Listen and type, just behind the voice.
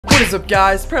What is up,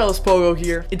 guys? Perilous Pogo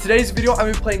here. In today's video, I'm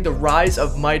going to be playing the Rise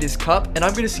of Midas Cup, and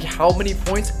I'm going to see how many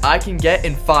points I can get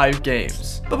in 5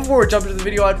 games. But before we jump into the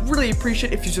video, I'd really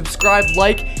appreciate if you subscribe,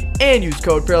 like, and use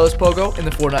code Perilous Pogo in the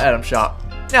Fortnite item shop.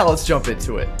 Now let's jump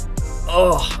into it.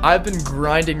 Ugh, I've been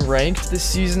grinding ranked this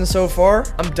season so far.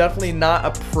 I'm definitely not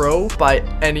a pro by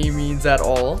any means at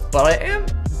all, but I am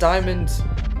Diamond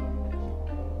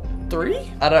 3?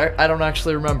 I don't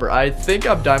actually remember. I think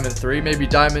I'm Diamond 3, maybe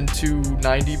Diamond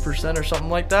 290% or something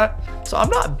like that. So I'm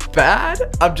not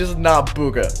bad, I'm just not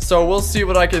booga. So we'll see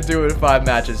what I can do in 5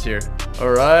 matches here.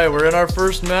 Alright, we're in our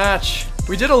first match.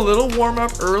 We did a little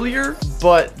warm-up earlier,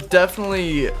 but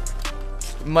definitely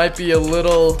might be a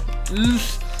little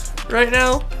right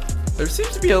now. There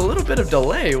seems to be a little bit of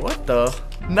delay. What the?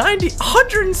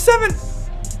 107,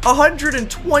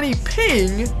 120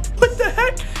 ping? What the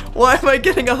heck? Why am I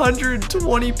getting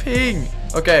 120 ping?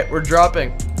 Okay, we're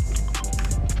dropping.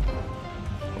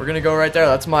 We're gonna go right there.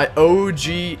 That's my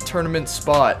OG tournament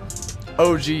spot.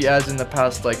 OG as in the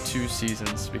past like 2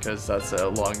 seasons, because that's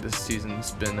how long this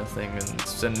season's been a thing, and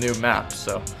it's a new map,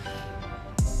 so.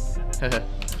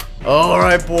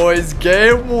 Alright, boys,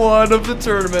 game 1 of the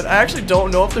tournament. I actually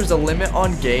don't know if there's a limit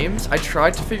on games. I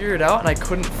tried to figure it out and I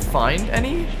couldn't find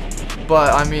any.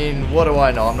 But, I mean, what do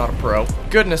I know? I'm not a pro.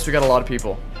 Goodness, we got a lot of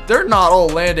people. They're not all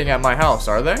landing at my house,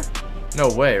 are they? No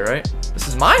way, right? This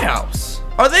is my house.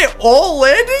 Are they all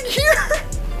landing here?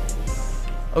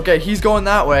 Okay, he's going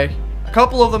that way. A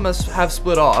couple of them have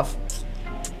split off.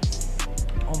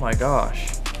 Oh my gosh.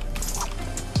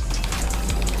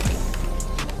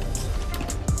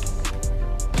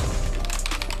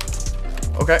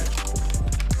 Okay.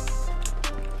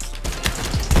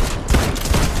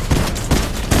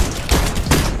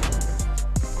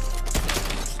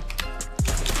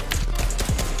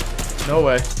 No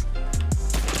way.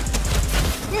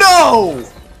 No!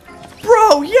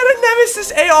 Bro, he had a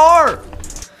Nemesis AR!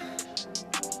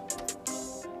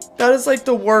 That is like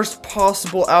the worst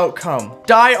possible outcome.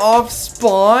 Die off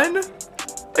spawn?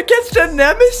 Against a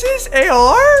Nemesis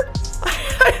AR?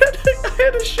 I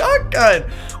had a shotgun.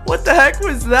 What the heck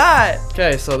was that?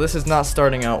 Okay, so this is not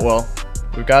starting out well.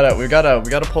 We gotta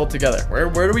pull it together.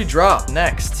 Where do we drop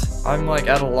next? I'm like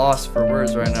at a loss for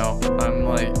words right now. I'm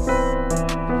like,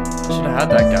 should have had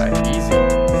that guy.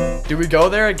 Easy. Do we go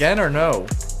there again or no?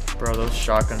 Bro, those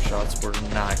shotgun shots were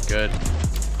not good.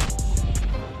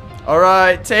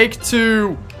 Alright, take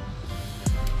 2.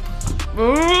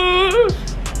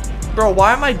 Bro,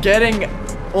 why am I getting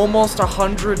almost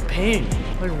 100 ping?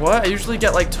 Like what? I usually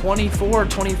get like 24,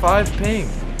 25 ping.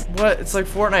 What? It's like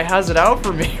Fortnite has it out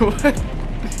for me. What?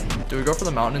 Do we go for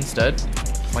the mountain instead?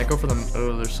 Might go for the...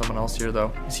 Oh, there's someone else here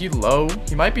though. Is he low?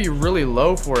 He might be really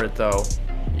low for it though.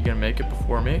 You gonna make it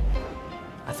before me?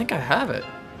 I think I have it.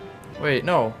 Wait,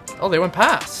 no. Oh, they went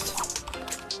past.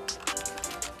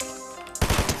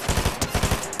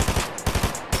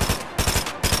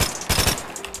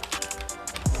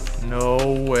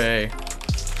 No way.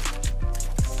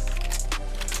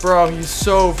 Bro, he's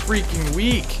so freaking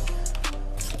weak.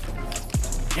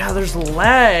 Yeah, there's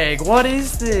lag. What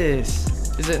is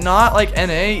this? Is it not like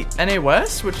NA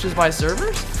West, which is my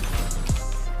servers?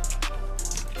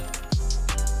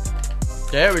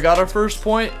 Okay, we got our first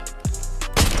point.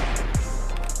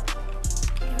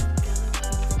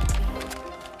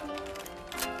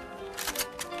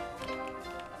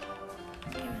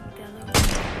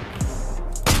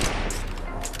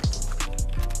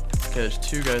 Okay, there's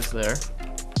 2 guys there.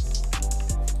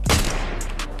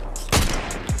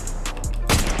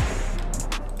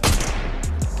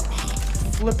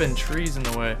 Flipping trees in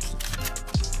the way.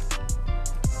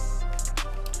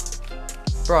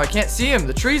 Bro, I can't see him.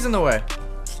 The tree's in the way.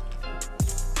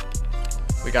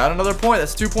 We got another point.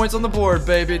 That's 2 points on the board,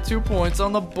 baby. 2 points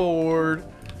on the board.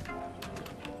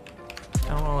 I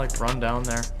don't want to like run down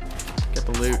there. Get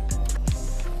the loot.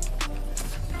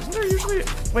 Isn't there usually...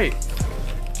 Wait.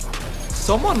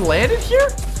 Someone landed here?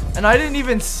 And I didn't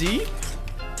even see?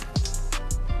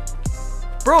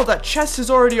 Bro, that chest is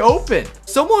already open.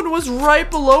 Someone was right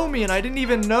below me and I didn't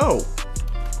even know.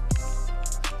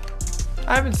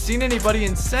 I haven't seen anybody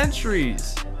in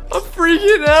centuries. I'm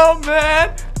freaking out,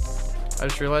 man. I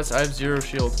just realized I have 0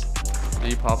 shield. Did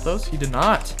he pop those? He did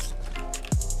not.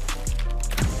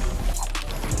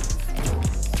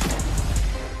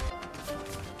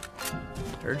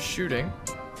 Heard shooting.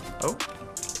 Oh.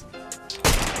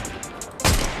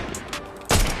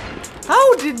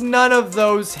 How did none of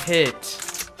those hit?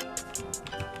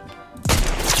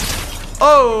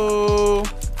 Oh!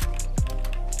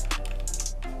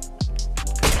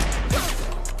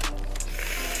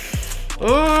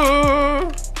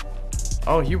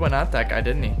 Oh, he went at that guy,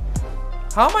 didn't he?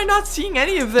 How am I not seeing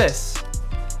any of this?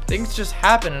 Things just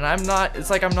happen and I'm not, it's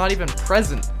like I'm not even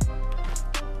present.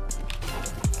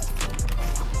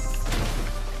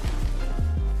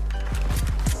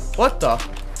 What the?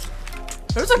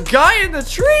 There's a guy in the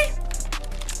tree?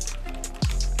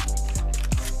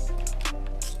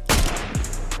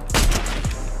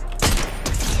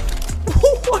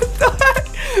 What the heck?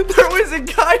 There was a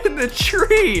guy in the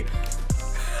tree.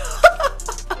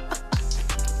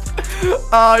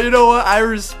 You know what? I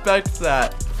respect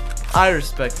that. I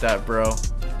respect that, bro.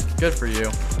 Good for you.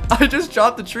 I just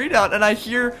chopped the tree down and I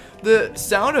hear the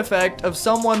sound effect of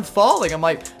someone falling. I'm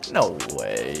like, no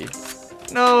way.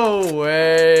 No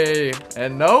way.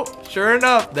 And nope, sure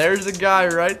enough, there's a guy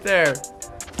right there.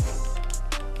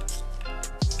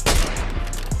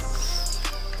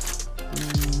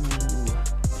 Ooh.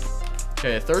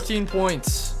 Okay, 13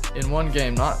 points in one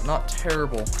game. Not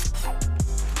terrible.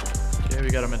 Okay, we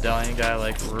got a medallion guy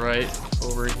like right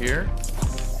over here.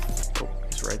 Oh,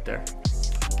 he's right there.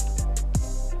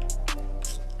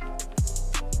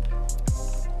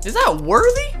 Is that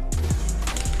worthy?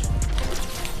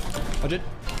 100.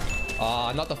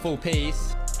 Not the full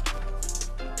piece.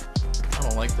 I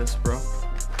don't like this, bro.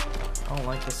 I don't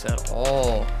like this at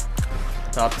all.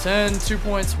 Top 10, 2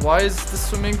 points. Why is the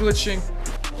swimming glitching?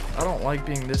 I don't like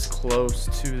being this close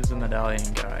to the medallion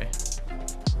guy.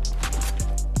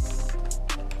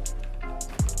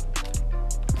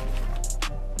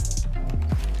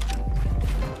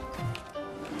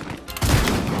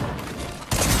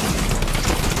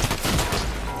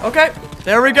 Okay,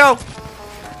 there we go.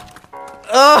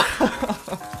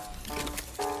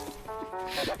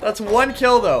 That's one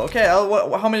kill though. Okay,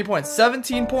 how many points?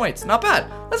 17 points. Not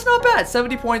bad. That's not bad.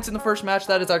 70 points in the first match.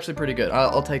 That is actually pretty good.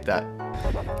 I'll take that.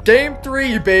 Game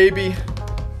 3, baby.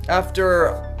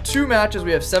 After 2 matches,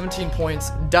 we have 17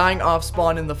 points, dying off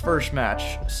spawn in the first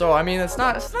match. So I mean, it's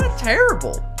not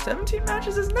terrible. 17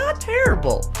 matches is not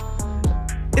terrible.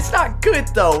 It's not good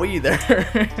though either.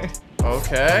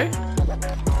 Okay.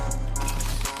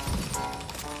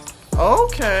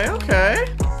 Okay.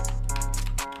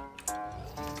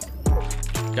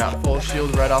 Got full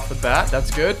shield right off the bat.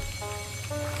 That's good.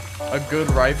 A good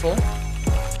rifle.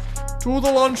 To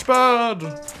the launch pad.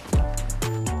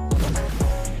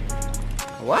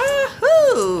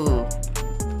 Wahoo!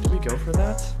 Do we go for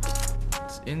that?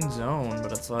 It's in zone,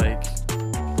 but it's like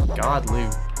God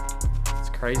loot. It's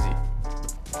crazy.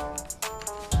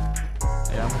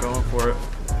 Yeah, I'm going for it.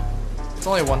 It's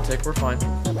only 1 tick. We're fine.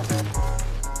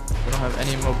 We don't have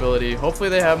any mobility. Hopefully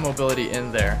they have mobility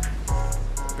in there.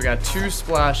 We got 2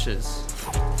 splashes.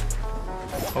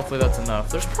 Hopefully that's enough.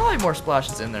 There's probably more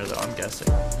splashes in there though, I'm guessing.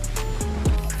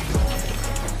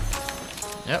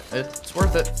 Yep, it's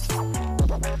worth it.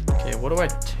 Okay, what do I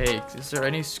take? Is there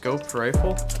any scoped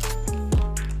rifle?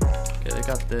 Okay, they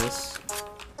got this.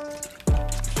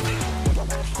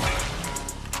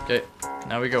 Okay,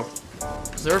 now we go.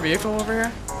 Is there a vehicle over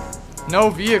here? No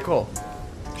vehicle.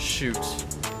 Shoot.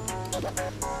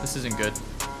 This isn't good.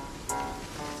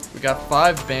 We got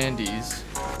 5 bandies.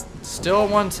 Still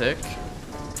 1 tick.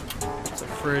 It's a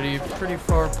pretty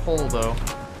far pull though.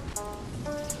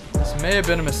 This may have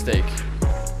been a mistake.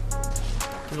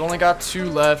 We've only got 2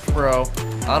 left, bro.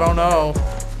 I don't know.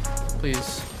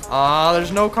 Please.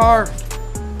 There's no car.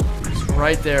 It's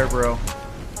right there, bro.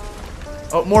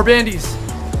 Oh, more bandies.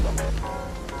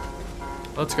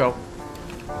 Let's go.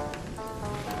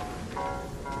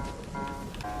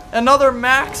 Another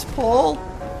max pull?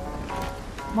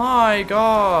 My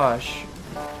gosh.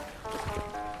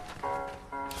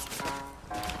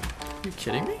 Are you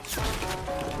kidding me?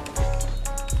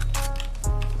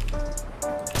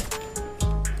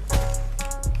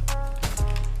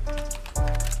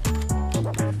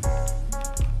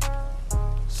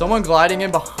 Someone gliding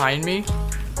in behind me?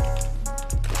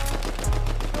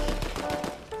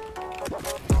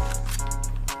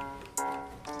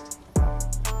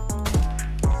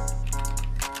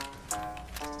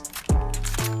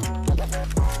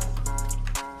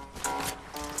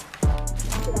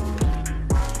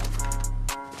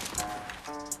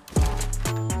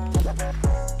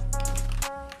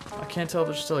 I can't tell if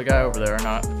there's still a guy over there or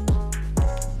not.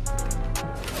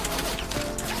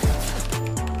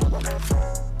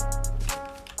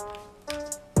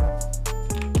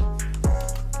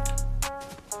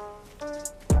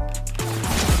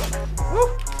 Woo.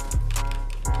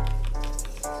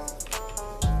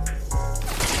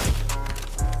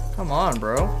 Come on,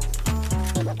 bro.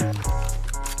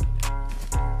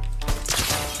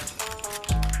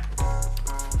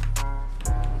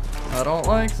 I don't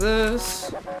like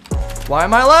this. Why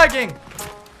am I lagging?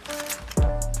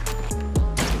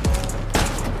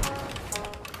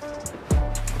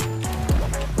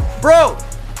 Bro!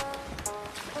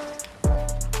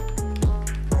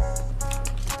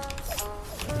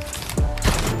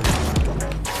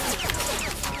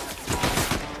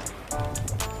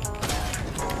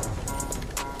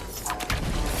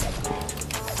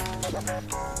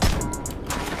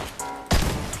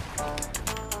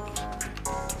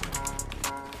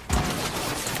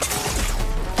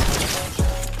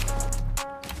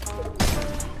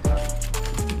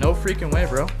 No freaking way,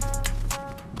 bro.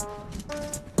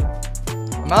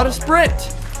 I'm out of sprint.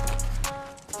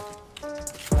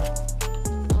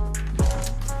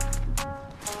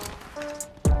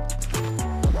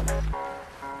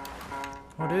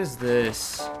 What is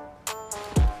this?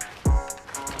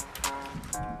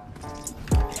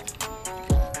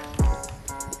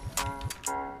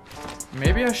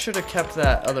 Maybe I should have kept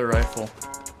that other rifle.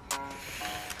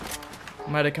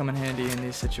 Might have come in handy in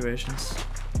these situations.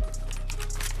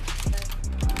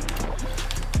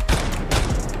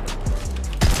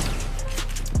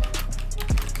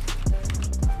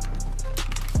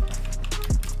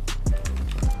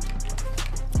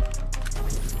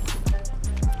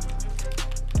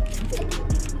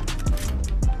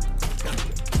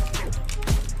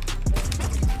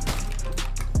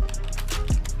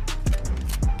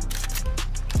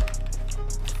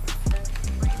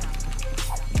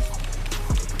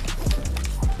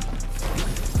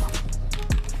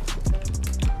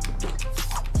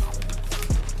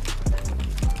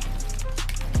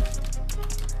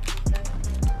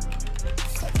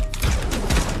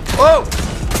 Whoa!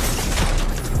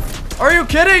 Are you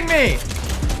kidding me?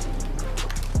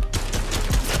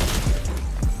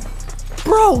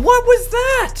 Bro, what was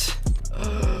that?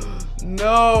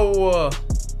 No.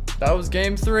 That was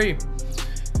game 3.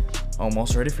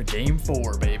 Almost ready for game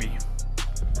 4, baby.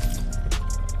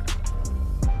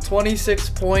 26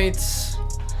 points.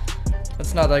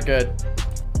 That's not that good.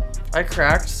 I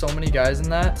cracked so many guys in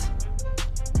that.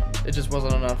 It just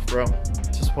wasn't enough, bro.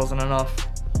 It just wasn't enough.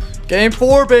 Game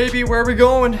 4, baby. Where are we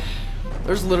going?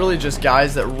 There's literally just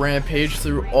guys that rampage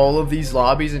through all of these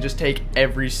lobbies and just take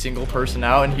every single person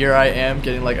out. And here I am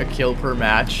getting like a kill per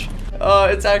match.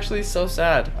 It's actually so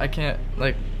sad. I can't,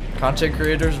 like, content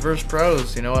creators versus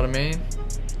pros. You know what I mean?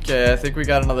 Okay, I think we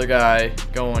got another guy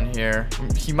going here.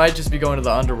 He might just be going to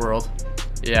the underworld.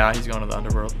 Yeah, he's going to the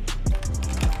underworld.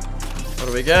 What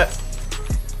do we get?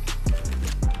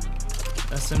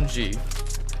 SMG.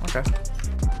 Okay.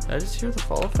 Did I just hear the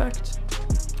fall effect?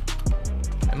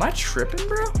 Am I tripping,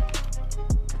 bro?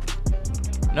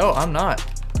 No, I'm not.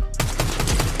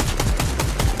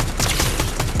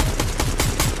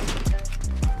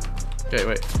 Okay,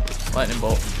 wait. Lightning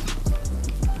bolt.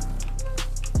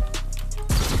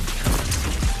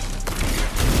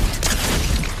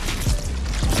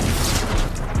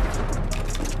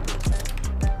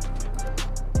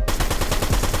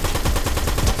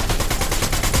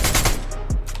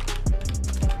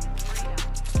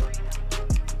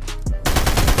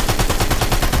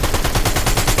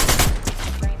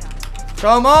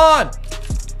 Come on!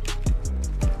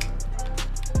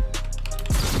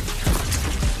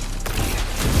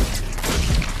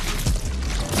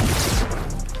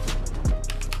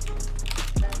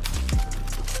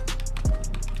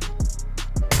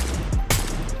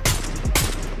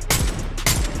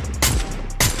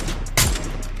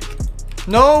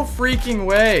 No freaking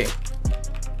way.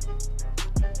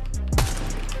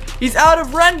 He's out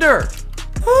of render.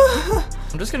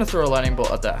 I'm just gonna throw a lightning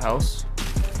bolt at that house.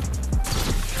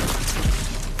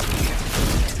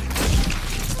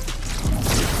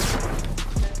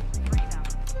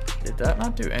 Did that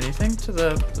not do anything to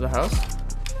the house?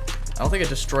 I don't think it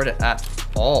destroyed it at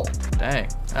all. Dang,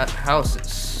 that house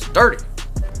is sturdy.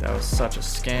 That was such a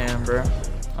scam, bro.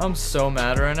 I'm so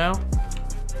mad right now.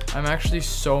 I'm actually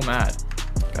so mad.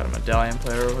 Got a medallion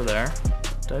player over there.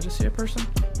 Did I just see a person?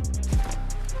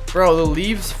 Bro, the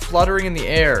leaves fluttering in the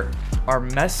air are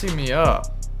messing me up.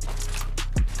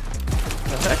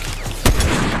 What the heck?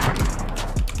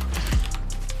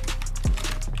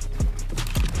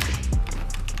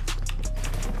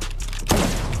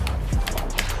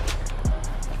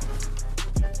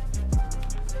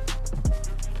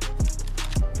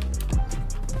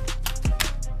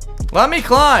 Let me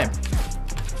climb.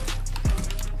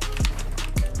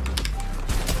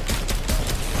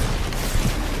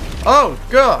 Oh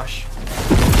gosh.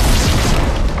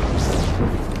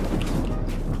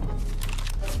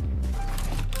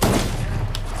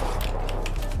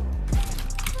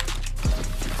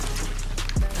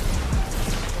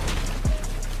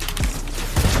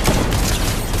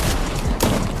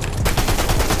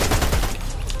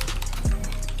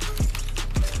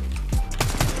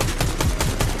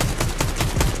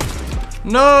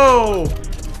 No!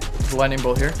 There's a lightning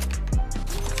bolt here.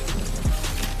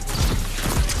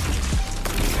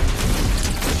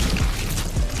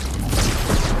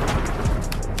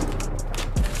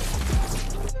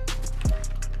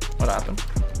 What happened?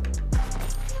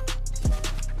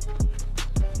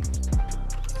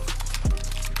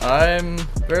 I'm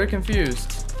very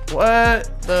confused.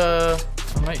 What the?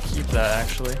 I might keep that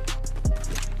actually.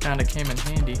 Kinda came in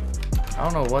handy. I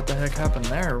don't know what the heck happened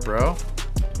there, bro.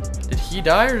 Did he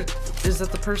die or is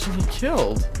that the person he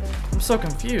killed? I'm so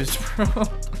confused, bro.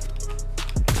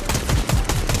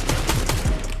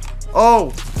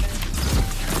 Oh!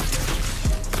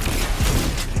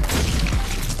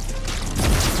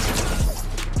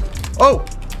 Oh!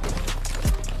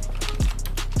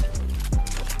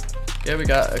 Yeah, we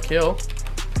got a kill.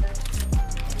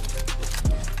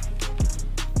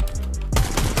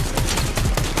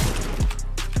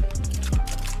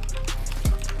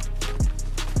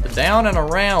 The down and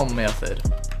around method.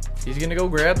 He's gonna go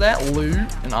grab that loot,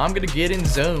 and I'm gonna get in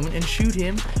zone and shoot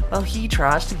him while he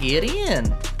tries to get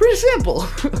in. Pretty simple.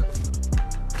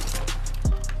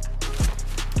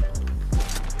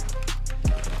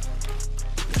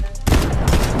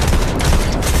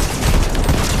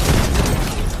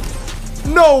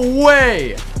 No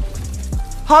way!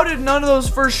 How did none of those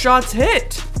first shots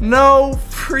hit? No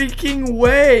freaking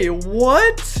way.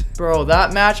 What? Bro,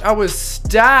 that match, I was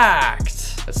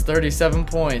stacked. That's 37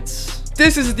 points.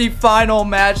 This is the final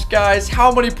match, guys.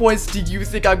 How many points do you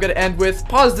think I'm gonna end with?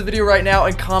 Pause the video right now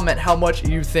and comment how much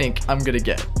you think I'm gonna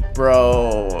get.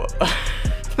 Bro.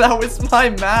 That was my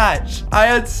match. I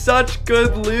had such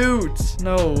good loot.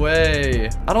 No way.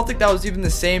 I don't think that was even the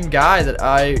same guy that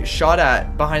I shot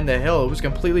at behind the hill. It was a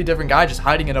completely different guy just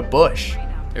hiding in a bush.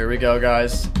 Here we go,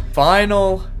 guys.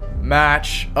 Final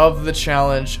match of the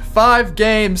challenge. 5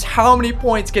 games. How many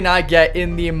points can I get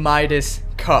in the Midas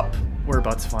Cup? We're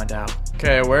about to find out.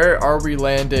 Okay, where are we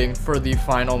landing for the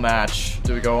final match?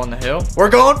 Do we go on the hill? We're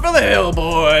going for the hill,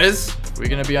 boys. Are we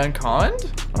gonna be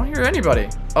unconned? I don't hear anybody.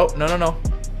 Oh, no, no, no.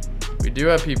 We do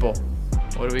have people.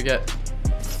 What do we get?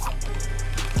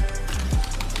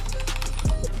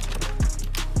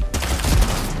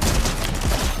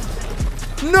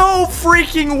 No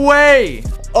freaking way!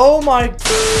 Oh my...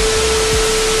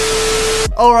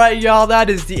 Alright, y'all, that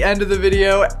is the end of the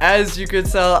video. As you could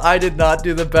tell, I did not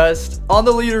do the best on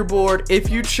the leaderboard.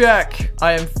 If you check,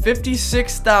 I am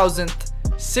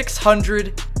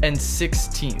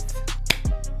 56,616th.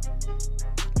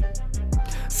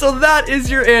 So that is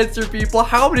your answer, people.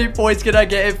 How many points can I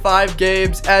get in 5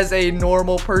 games as a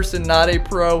normal person, not a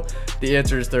pro? The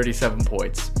answer is 37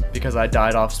 points because I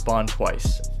died off spawn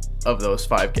twice of those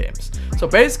 5 games. So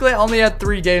basically, I only had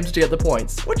 3 games to get the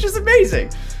points, which is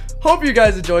amazing. Hope you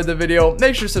guys enjoyed the video.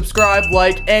 Make sure to subscribe,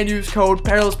 like, and use code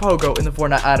PERILOUSPOGO in the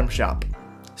Fortnite item shop.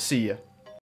 See ya.